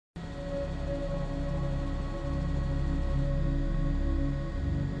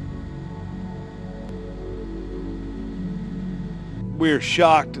We're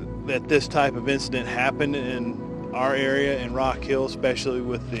shocked that this type of incident happened in our area in Rock Hill, especially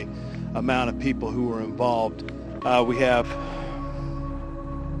with the amount of people who were involved. We have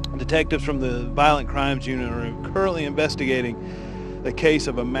detectives from the Violent Crimes Unit are currently investigating the case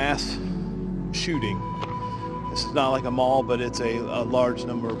of a mass shooting. This is not like a mall, but it's a large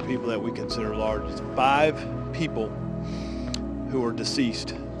number of people that we consider large. It's 5 people who are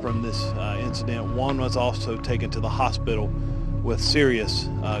deceased from this incident. One was also taken to the hospital with serious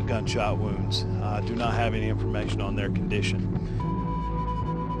gunshot wounds. I do not have any information on their condition.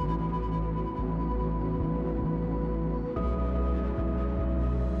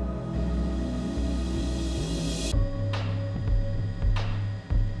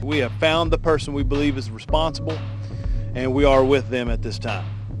 We have found the person we believe is responsible, and we are with them at this time.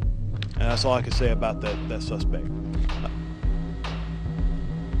 And that's all I can say about that suspect.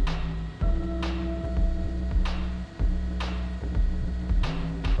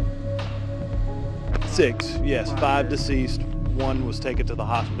 6, yes, 5 deceased. 1 was taken to the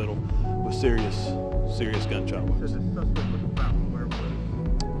hospital with serious gunshot wounds.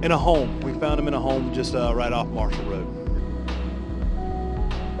 In a home. We found him in a home just right off Marshall Road.